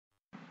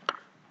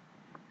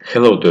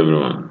Hello to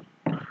everyone.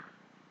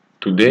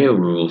 Today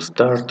we will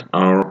start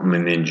our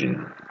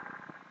managing.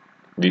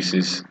 This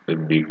is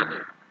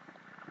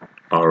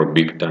our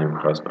big time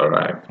has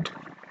arrived.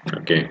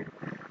 Okay.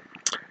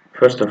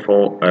 First of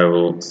all, I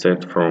will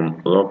set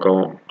from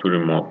local to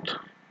remote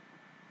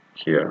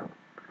here.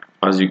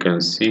 As you can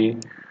see,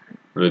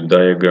 the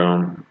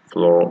diagram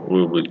flow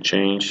will be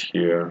changed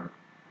here.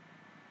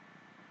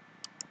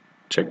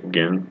 Check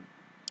again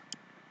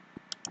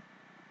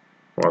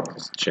what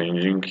is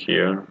changing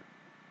here.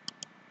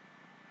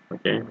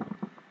 Okay.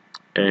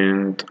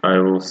 And I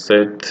will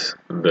set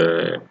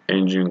the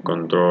engine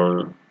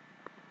control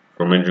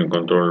from engine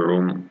control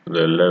room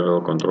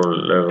the control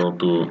level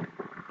to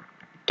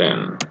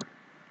 10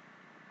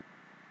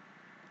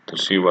 to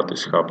see what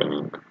is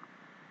happening.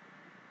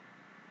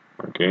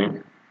 Okay.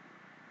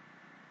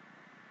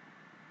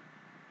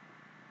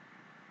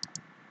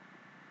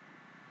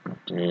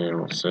 Okay,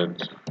 we'll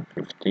set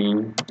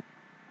 15.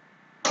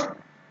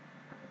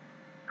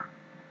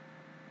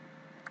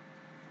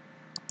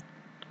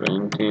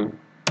 20.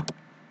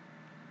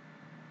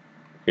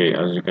 Okay,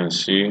 as you can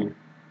see,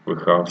 we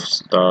have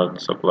start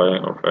supply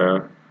of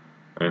air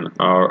and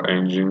our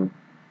engine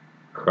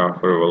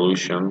have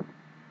revolution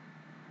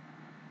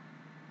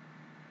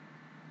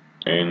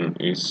and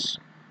it is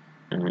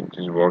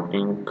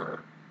working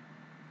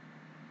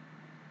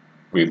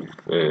with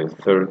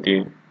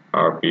 30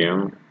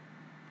 RPM.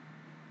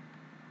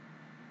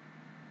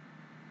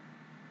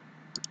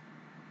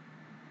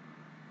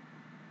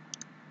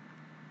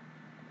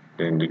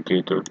 The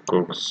indicator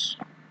cocks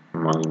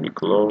must be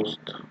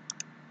closed.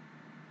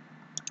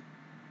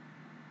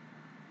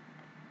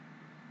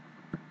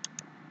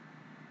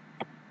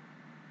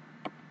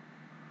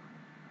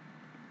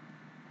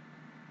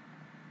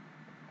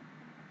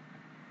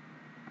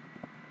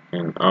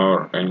 And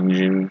our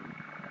engine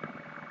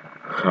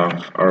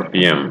have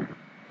RPM.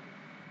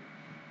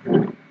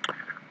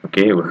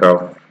 Okay, we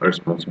have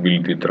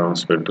responsibility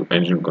transfer to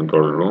engine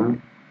control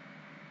room.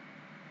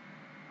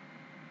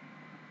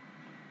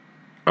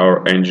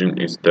 Our engine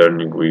is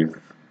turning with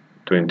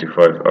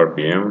 25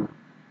 RPM.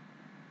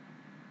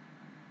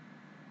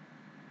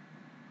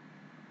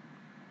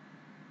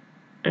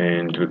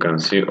 And we can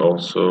see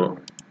also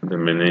the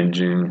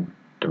managing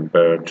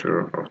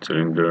temperature of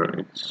cylinder.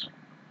 It's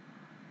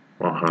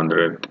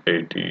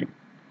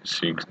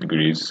 186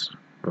 degrees.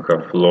 We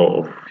have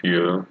flow of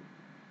fuel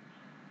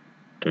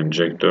to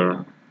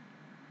injector,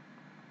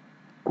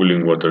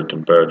 cooling water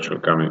temperature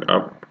coming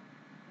up.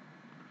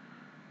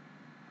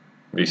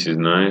 This is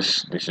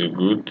nice, this is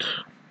good.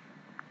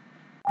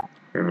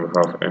 And we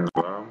have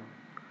NLR,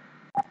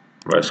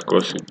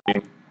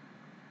 viscosity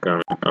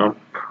coming up.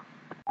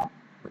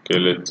 Okay,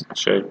 let's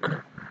check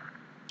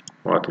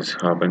what is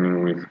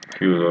happening with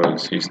fuel oil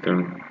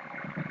system.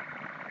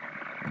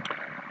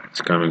 It's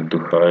coming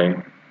too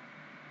high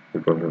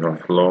because we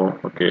have flow.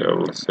 Okay, I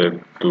will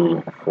set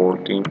to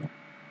 40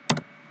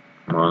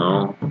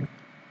 manual.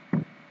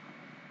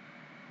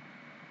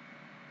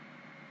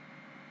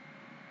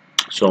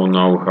 So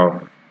now we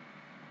have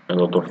a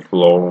lot of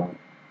flow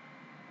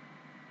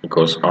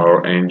because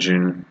our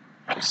engine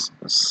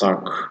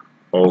suck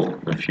all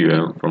the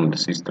fuel from the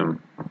system.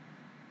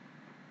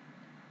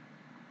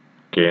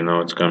 Okay,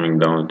 now it's coming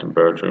down the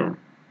temperature.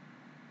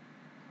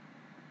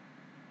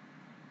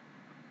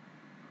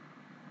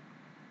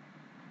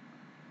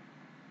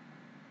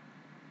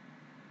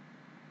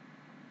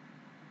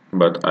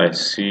 But I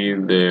see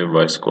the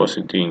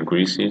viscosity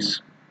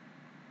increases.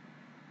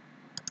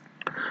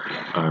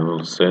 I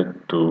will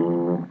set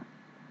to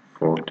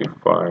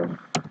 45.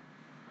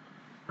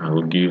 I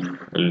will give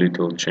a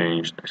little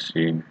change to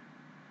see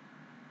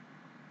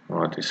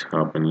what is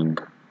happening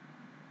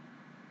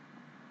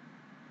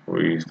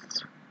with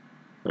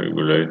the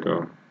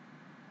regulator.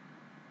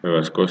 The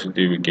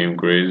viscosity became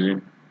crazy.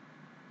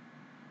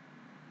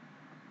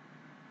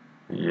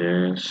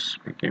 Yes,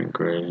 became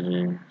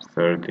crazy.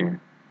 30,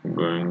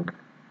 going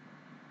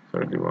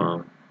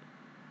 31,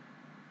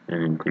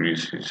 and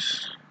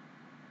increases.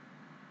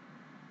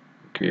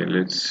 Okay,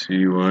 let's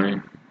see why.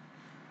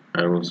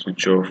 I will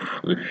switch off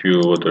the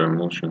fuel water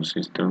emulsion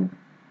system.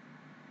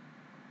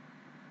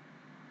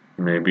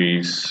 Maybe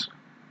it's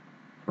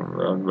from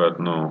that, but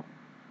no.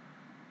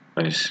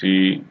 I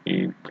see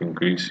it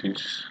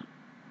increases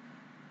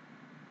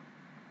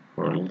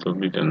for a little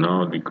bit and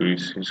now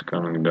decreases,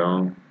 coming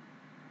down.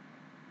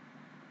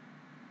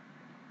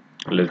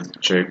 Let's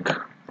check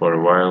for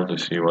a while to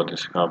see what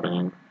is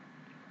happening.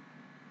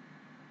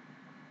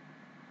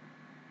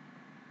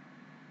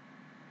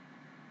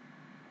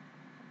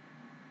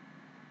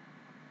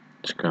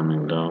 It's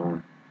coming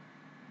down.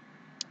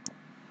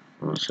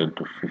 We'll set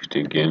to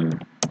 50 again.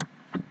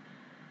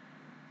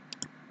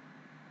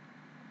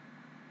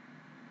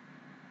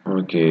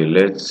 Okay,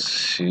 let's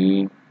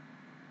see.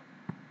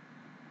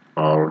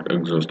 Our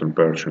exhaust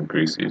temperature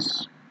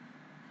increases,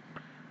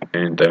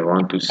 and I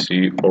want to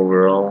see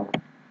overall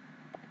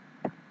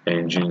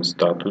engine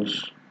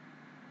status.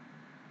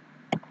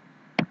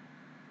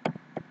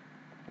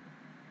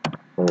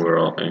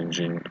 Overall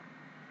engine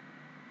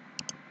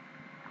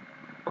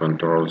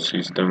control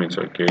system, it's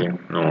okay,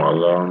 no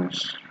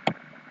alarms.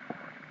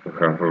 We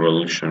have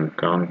revolution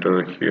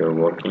counter here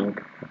working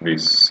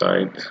this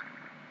side.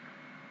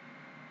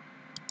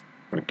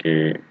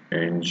 Okay,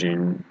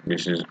 engine,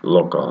 this is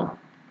local.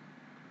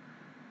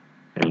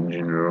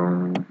 Engine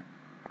room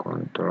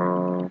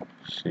control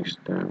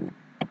system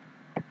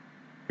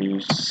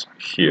is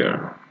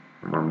here.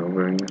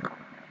 Maneuvering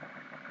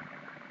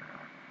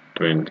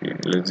 20.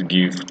 Let's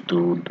give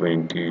to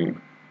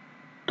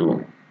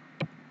 22.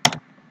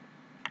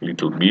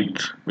 Little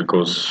bit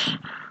because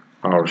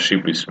our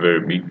ship is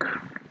very big.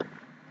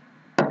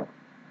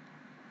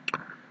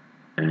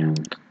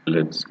 And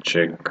let's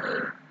check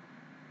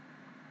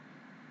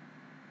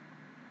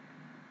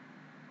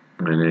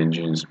main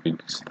engine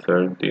speed is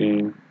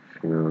 30,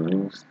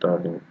 fueling,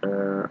 starting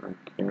air,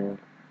 okay.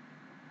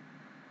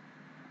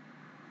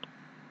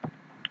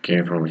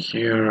 Okay, from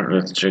here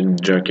let's check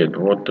jacket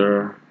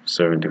water,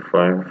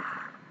 75,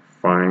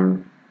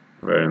 fine,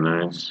 very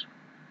nice.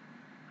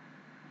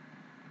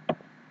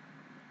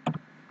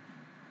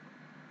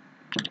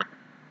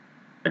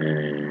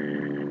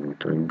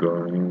 And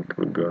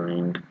we're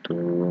going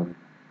to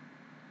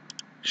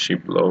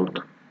ship load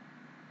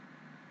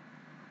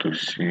to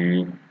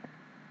see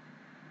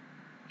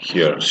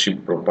here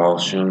ship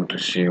propulsion to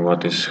see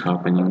what is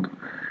happening.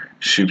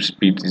 Ship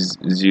speed is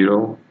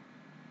 0.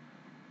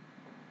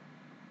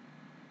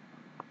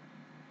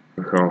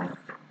 We have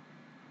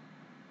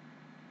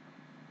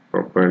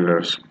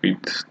propeller speed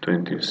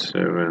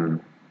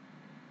 27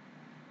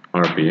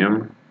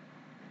 RPM.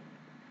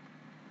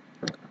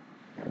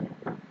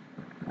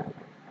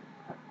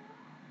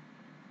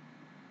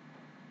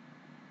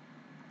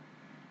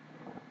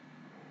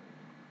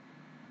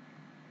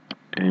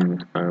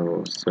 And I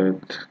will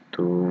set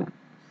to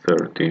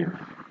 30.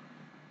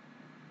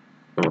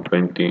 No,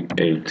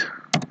 28.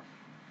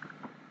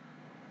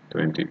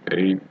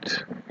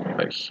 28.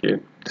 I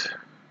hit.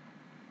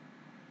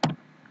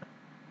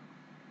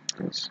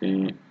 Let's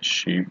see,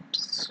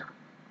 ship's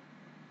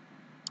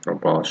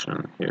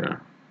propulsion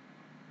here.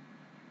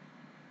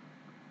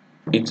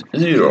 It's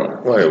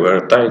 0. Why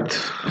we're tight?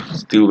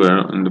 Still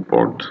we're in the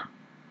port.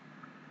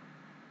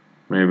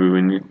 Maybe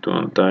we need to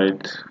untie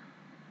it.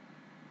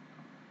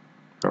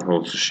 I have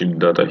also ship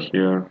data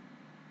here.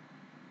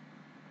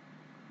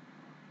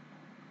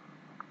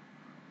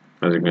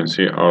 As you can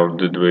see, our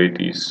dead weight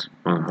is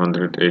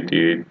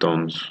 188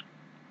 tons.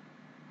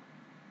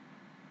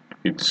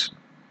 It's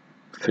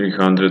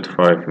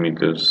 305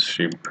 meters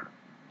ship.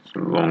 It's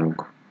long,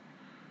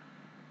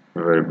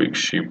 very big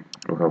ship.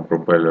 We have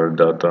propeller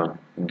data.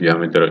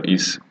 Diameter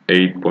is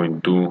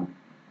 8.2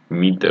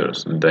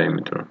 meters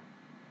diameter.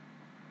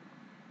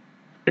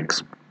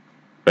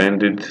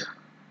 Expanded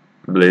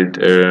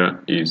blade area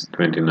is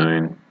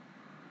 29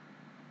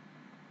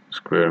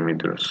 square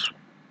meters.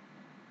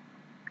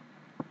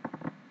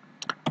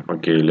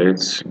 Okay,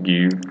 let's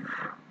give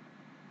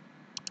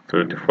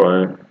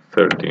 35,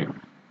 30.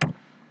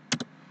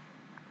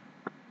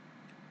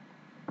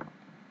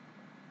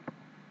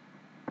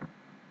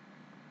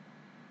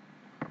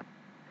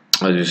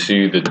 As you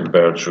see, the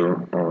temperature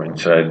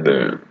inside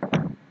the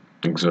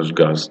exhaust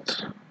gas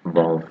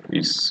valve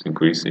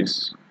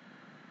increases,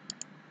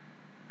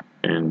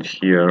 and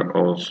here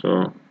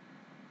also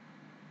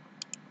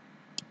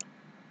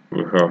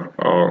we have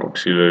our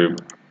auxiliary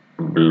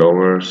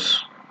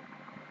blowers.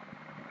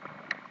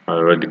 I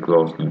already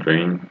closed the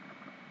drain.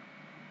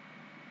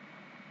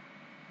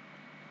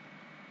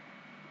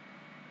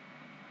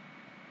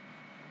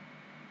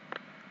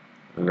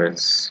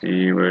 Let's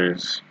see where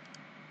is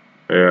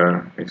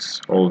air.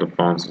 Is all the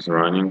pumps is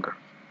running.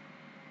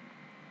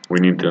 We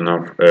need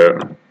enough air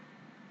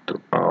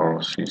to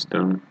our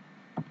system.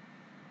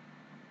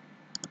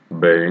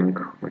 Bearing,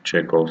 we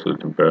check also the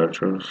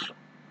temperatures,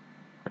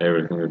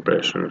 everything, the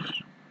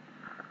pressures.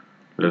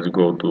 Let's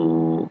go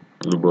to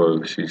lube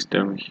oil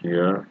system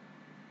here.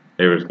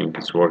 Everything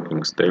is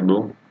working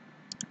stable.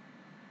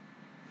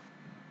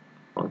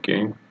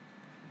 Okay.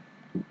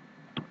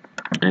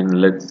 And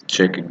let's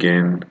check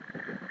again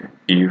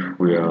if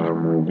we are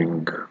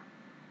moving.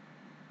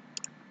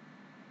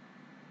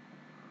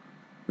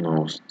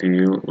 No,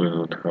 still we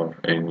don't have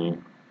any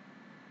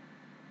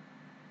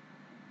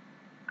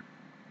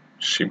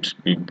ship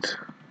speed.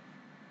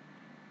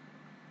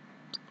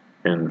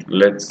 And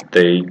let's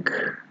take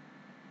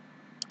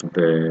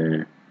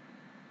the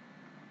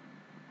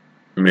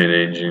main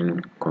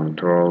engine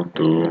control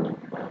to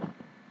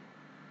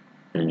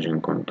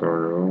engine control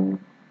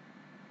room.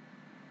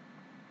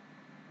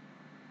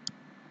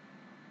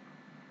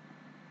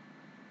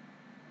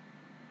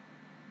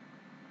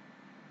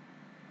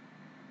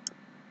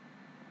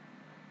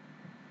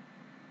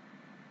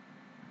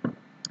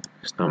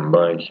 Stand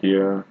by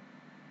here.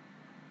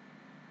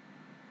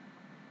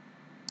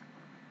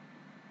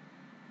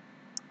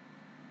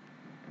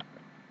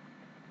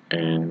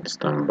 And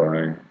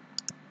standby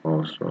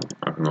also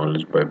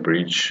acknowledged by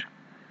bridge.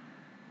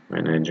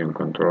 Main engine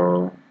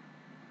control.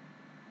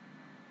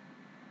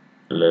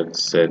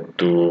 Let's set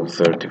to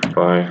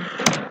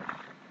 35.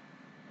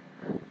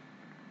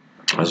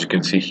 As you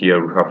can see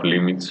here, we have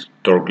limits,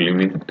 torque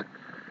limit,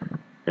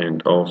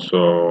 and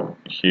also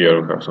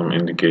here we have some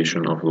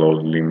indication of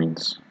load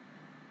limits.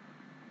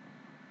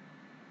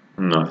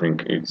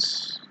 Nothing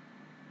is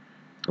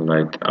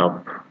light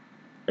up,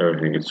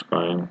 everything is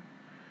fine,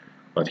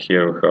 but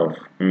here we have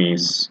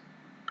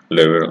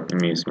level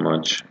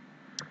mismatch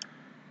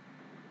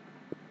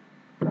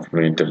of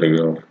main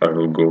telegraph. I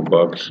will go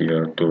back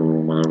here to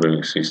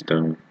maneuvering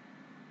system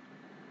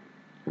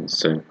and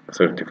set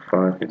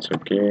 35, it's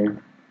okay.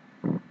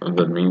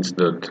 That means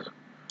that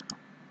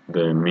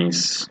the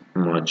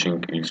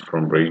mismatching is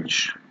from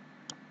bridge.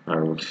 I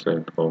will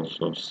set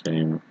also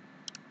same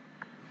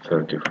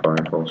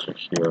 35 also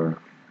here,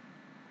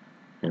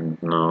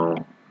 and now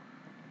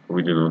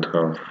we do not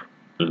have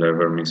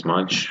lever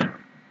mismatch.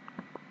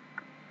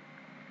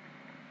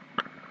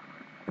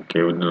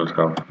 Okay, we do not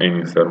have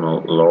any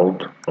thermal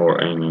load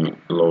or any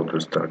load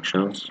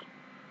restrictions,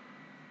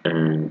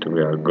 and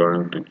we are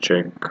going to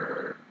check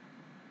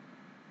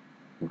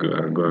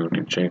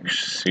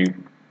ship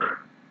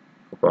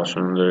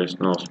propulsion. There is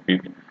no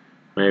speed.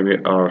 Maybe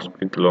our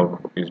speed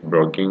lock is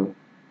broken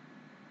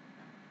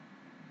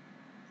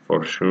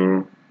for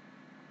sure,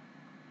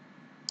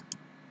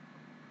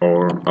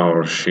 or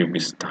our ship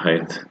is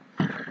tight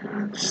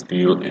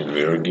still and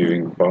we are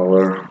giving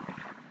power.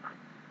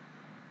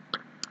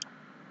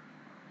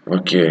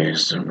 Okay,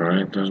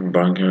 separators,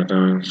 bunker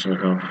tanks. We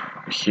have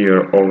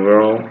here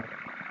overall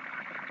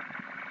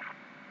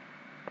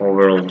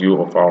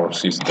view of our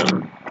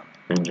system.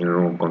 Engine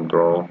room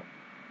control,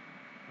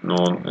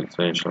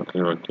 non-essential.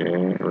 Okay,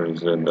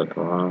 reset that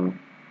one.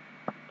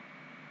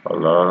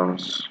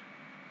 Alarms.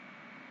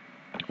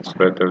 It's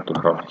better to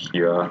have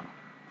here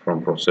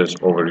from process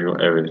overview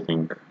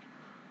everything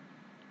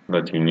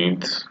that you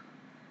need.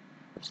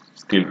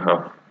 Still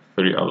have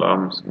 3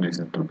 alarms. This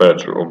is the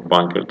temperature of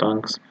bunker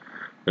tanks,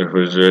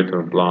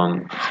 refrigerator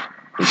plan,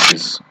 which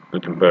is the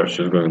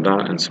temperature is going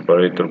down, and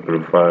separator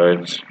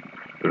purifier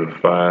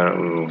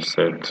we will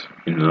set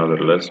in another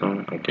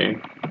lesson. Okay,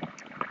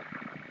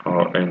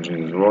 our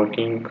engine is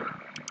working,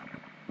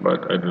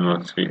 but I do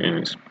not see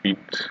any speed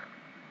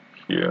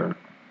here.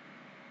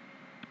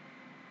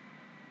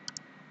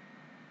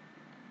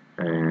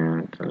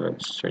 And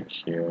let's check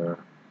here.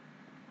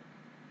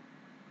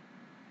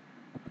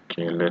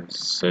 Okay, let's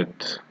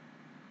set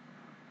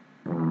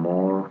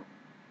more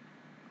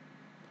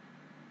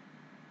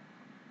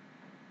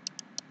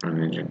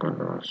engine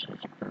control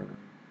system.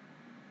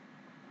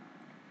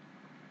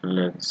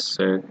 Let's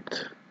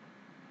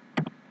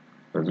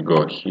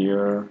go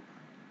here.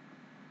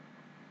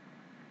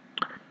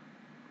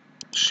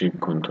 Ship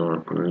control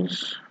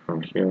cruise.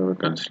 From here we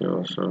can see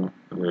also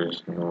there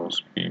is no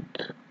speed.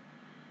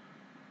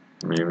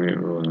 Maybe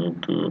we'll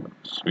need to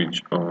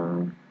switch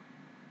on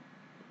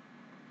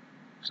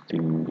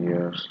steam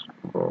gears,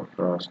 both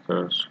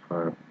thrusters,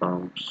 fire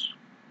pumps,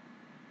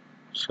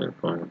 set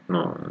point.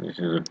 No, this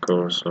is the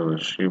course of the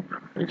ship.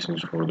 This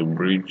is for the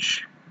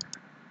bridge,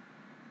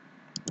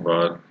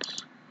 but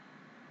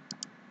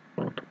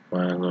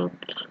autopilot,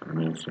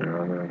 emergency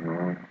radar,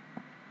 no.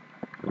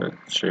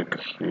 Let's check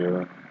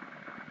here.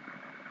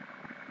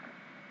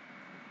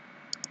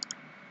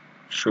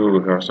 Sure,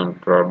 we have some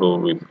trouble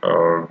with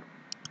our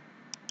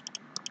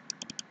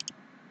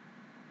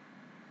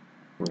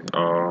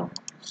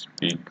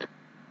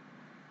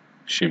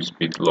ship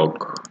speed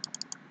lock.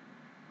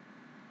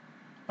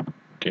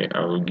 Okay,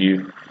 I will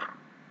give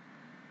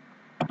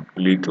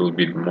little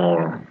bit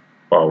more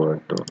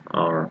power to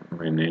our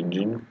main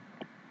engine.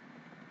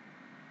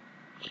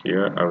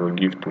 Here I will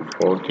give to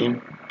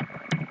 40,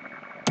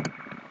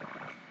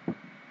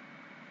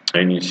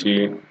 and you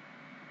see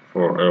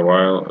for a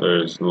while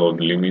there is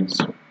load limits.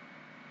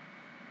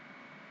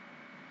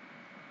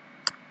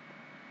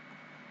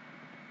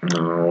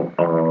 Now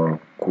our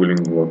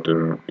cooling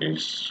water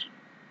is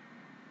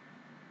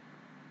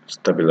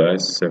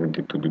stabilized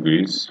 72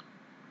 degrees,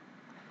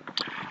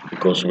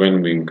 because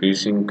when we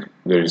increasing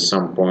there is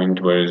some point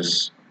where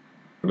is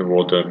the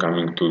water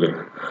coming to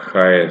the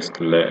highest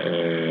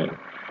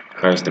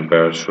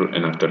temperature,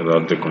 and after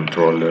that the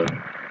controller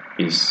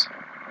is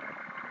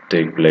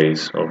take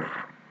place of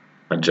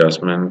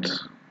adjustment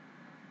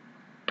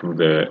to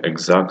the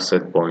exact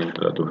set point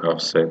that we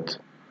have set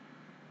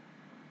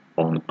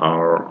on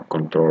our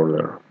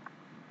controller.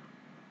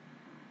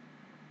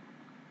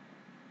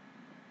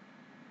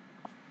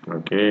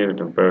 Okay, the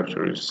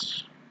temperature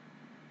is,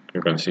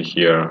 you can see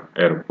here,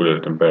 air cooler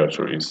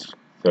temperature is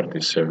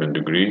 37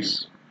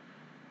 degrees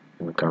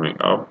and coming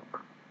up.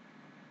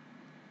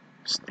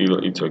 Still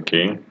it's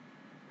okay.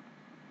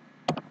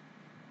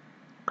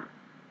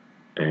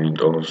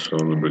 And also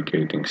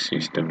lubricating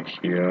system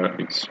here,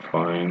 it's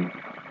fine.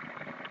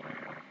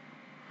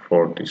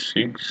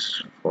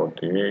 46,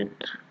 48,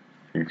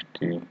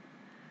 50,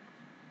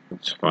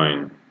 it's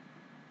fine.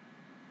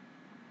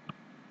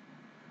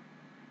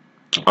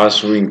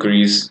 As we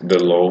increase the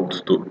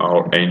load to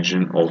our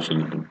engine, also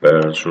the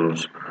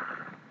temperatures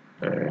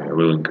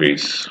will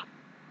increase.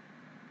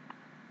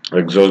 The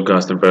exhaust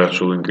gas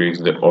temperature will increase,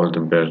 the oil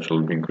temperature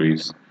will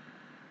increase,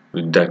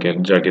 the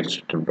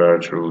jacket's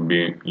temperature will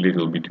be a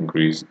little bit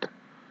increased,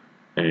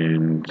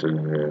 and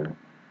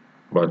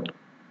but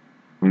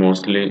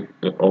mostly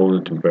all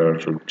the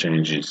temperature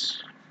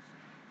changes.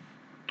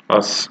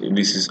 As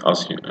this is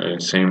as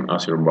same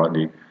as your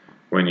body.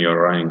 When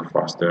you're running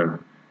faster,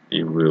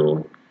 you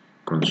will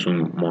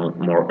consume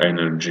more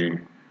energy,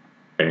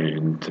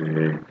 and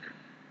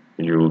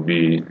you will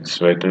be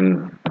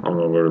sweating all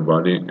over the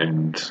body,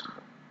 and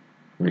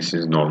this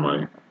is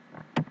normal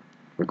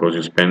because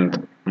you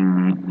spend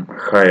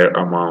higher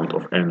amount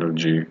of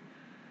energy,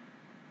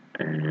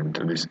 and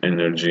this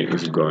energy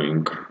is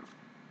going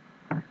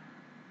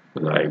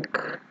like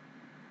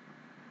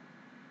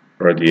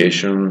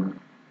radiation,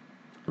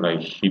 like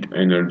heat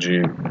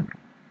energy,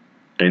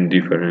 in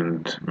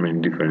many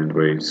different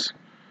ways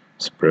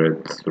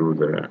spread through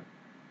the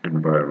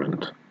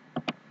environment.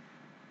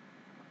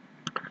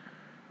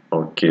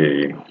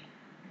 Okay,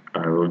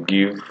 I will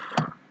give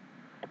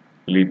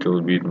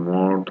little bit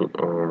more to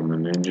our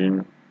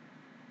managing.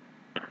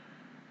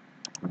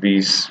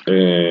 These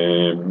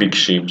big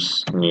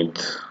ships need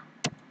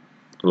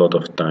a lot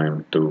of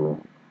time to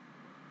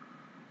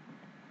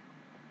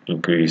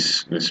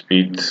increase the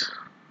speed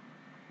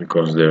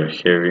because they're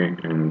heavy,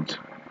 and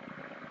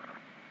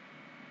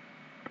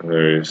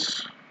there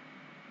is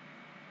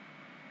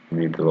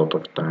need a lot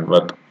of time,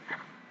 but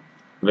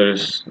there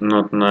is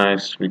not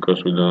nice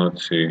because we do not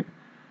see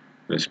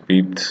the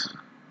speed,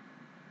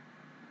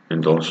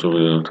 and also we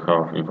don't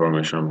have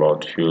information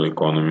about fuel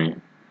economy.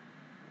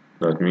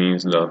 That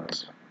means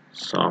that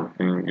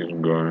something is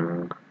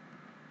going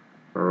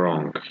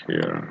wrong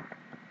here.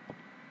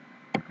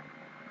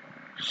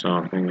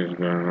 Something is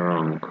going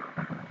wrong.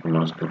 We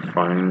must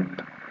find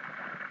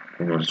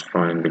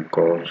the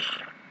cause.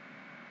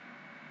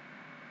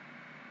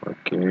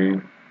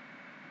 Okay.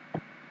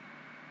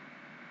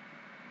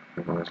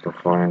 We must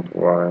find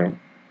why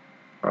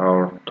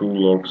our two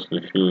logs,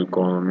 the fuel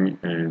economy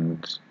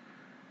and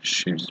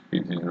ship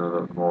speed, is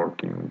not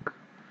working.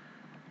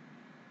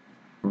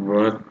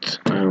 But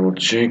I will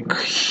check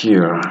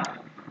here.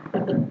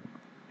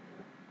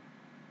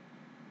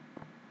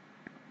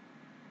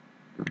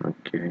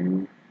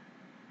 Okay.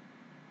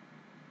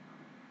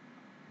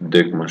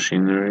 Deck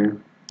machinery.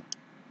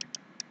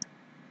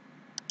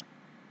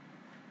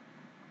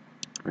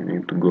 I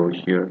need to go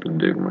here to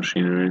deck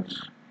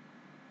machineries.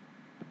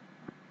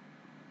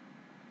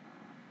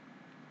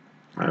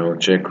 I will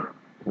check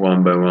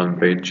one by one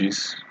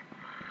pages.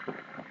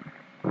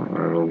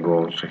 I will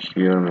go also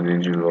here,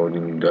 managing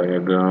loading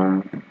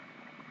diagram.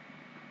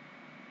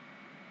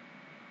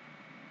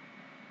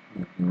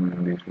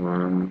 This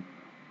one.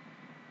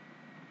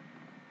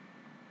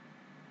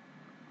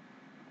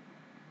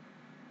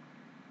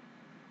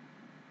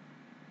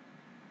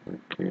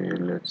 Okay,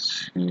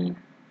 let's see.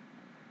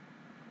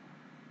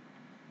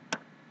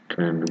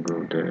 Trying to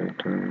go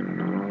director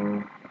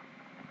now.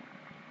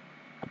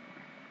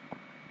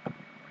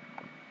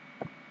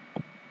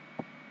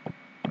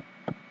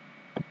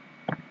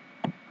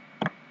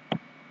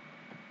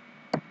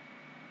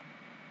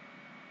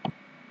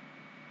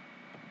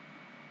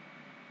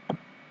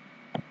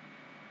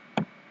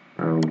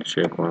 I will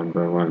check one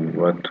by one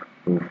what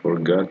we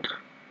forgot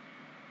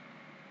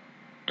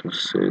to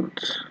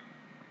set.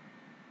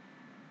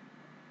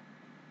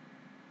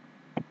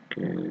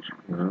 Okay, this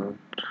not.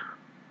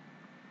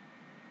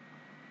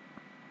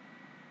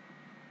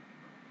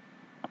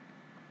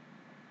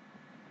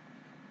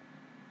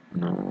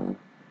 No.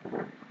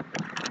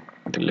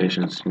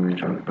 Ventilation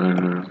signature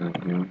burners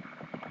and new.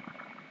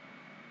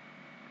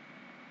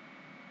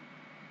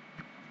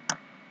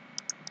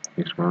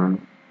 This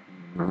one.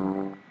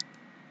 No.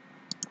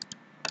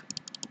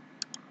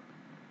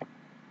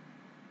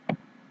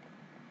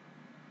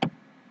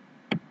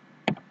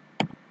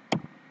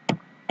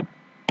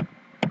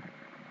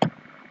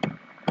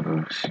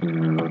 I've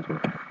seen a lot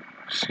of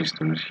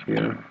systems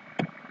here.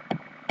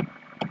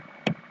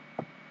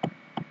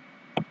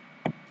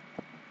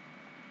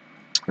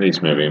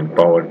 This may be in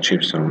power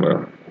chip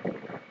somewhere.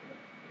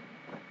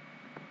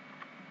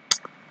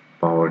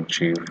 Power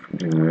chip,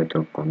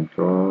 generator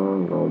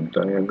control, load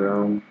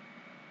diagram.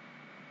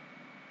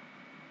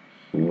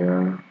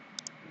 Here.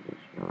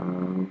 This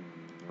one.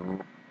 No.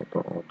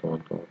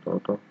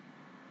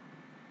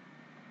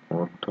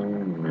 Auto,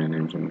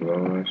 managing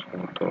blowers,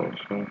 auto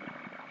also.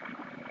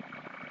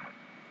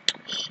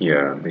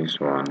 Here, this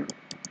one.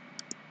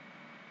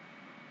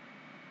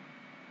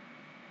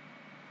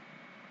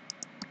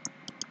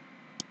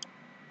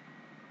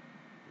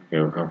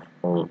 You have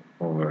all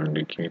over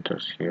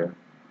indicators here,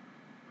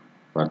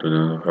 but we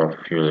don't have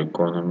fuel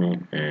economy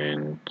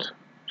and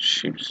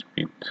ship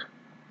speed.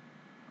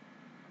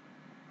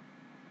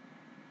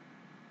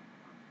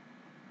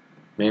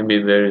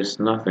 Maybe there is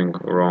nothing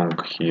wrong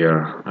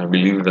here. I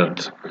believe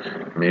that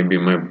maybe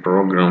my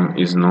program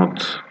is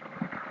not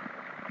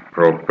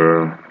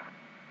proper,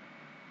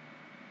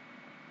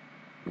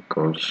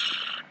 because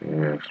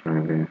yes,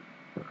 maybe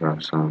I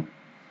have some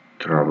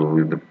trouble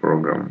with the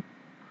program.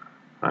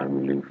 I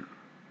believe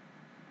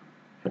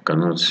I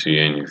cannot see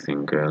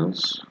anything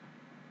else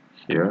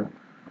here.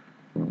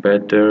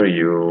 better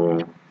you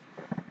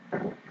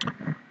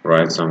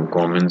write some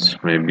comments,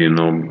 maybe you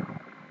know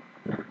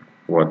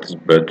what is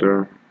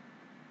better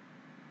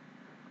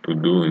to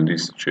do in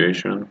this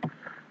situation.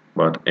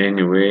 But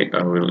anyway,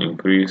 I will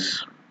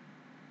increase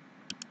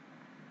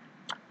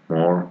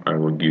more. I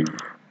will give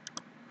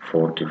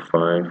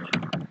 45,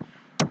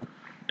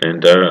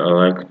 and I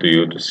like to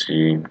you to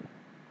see.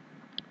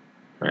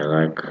 I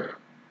like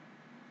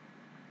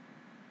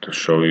to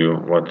show you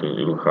what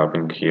will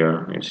happen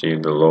here. You see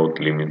the load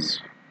limits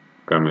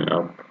coming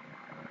up.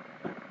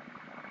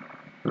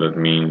 That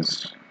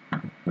means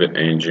the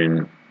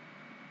engine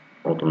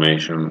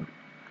automation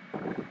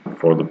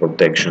for the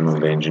protection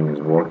of the engine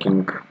is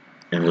working,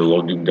 and the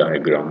logic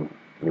diagram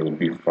will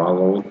be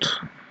followed.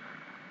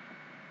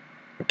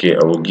 Okay,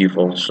 I will give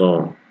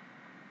also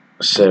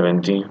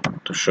 70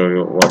 to show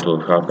you what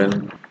will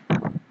happen.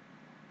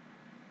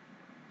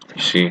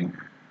 You see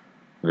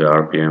the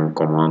RPM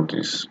command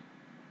is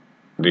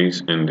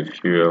this, and the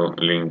fuel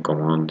link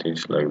command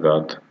is like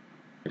that.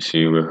 You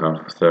see we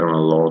have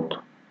thermal load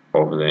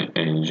of the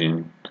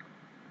engine,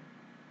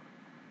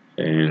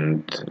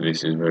 and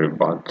this is very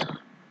bad.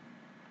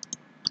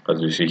 As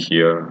you see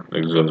here, the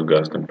exhaust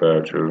gas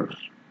temperatures,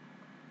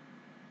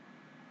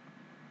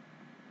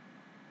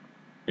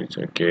 it's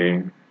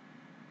okay.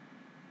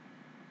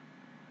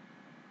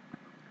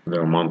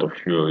 The amount of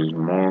fuel is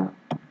more,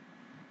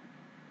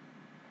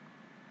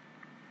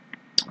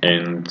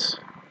 and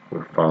we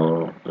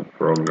follow the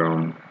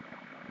program.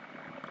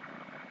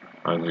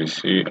 As you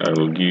see, I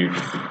will give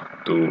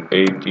to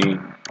 80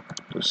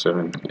 to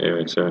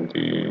 70,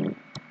 70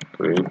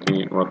 to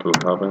 80. What will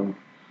happen?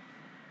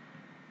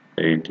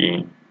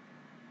 80.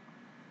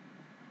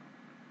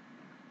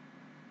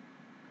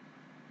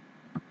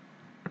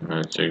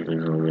 Let's check the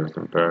exhaust gas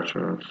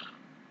temperatures.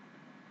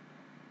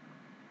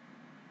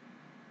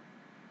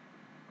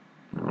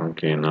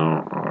 Okay,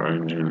 now our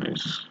engine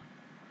is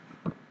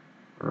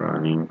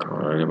running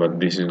already, but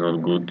this is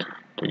not good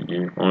to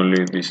give.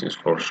 Only this is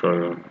for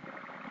showing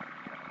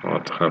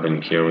what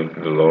happened here with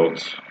the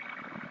loads,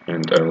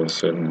 and I will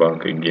set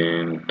back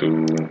again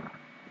to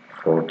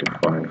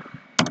 45,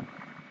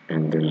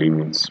 and the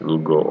limits will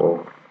go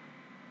off.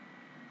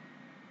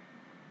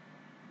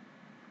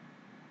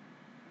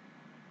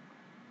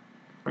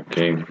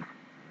 Okay,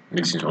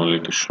 this is only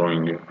to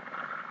showing you.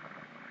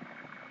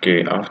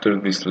 Okay, after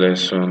this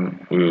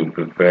lesson we will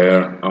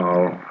prepare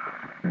our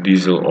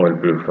diesel oil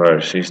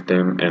purifier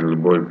system and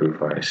lube oil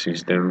purifier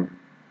system,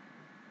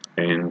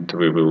 and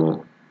we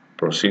will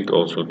proceed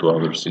also to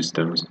other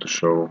systems to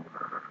show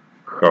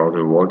how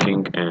they're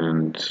working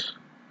and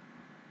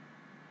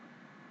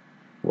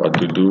what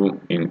to do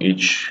in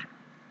each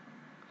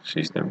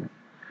system.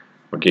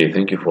 Okay,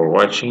 thank you for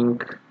watching.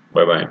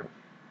 Bye bye.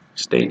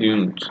 Stay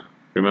tuned.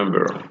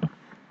 Remember,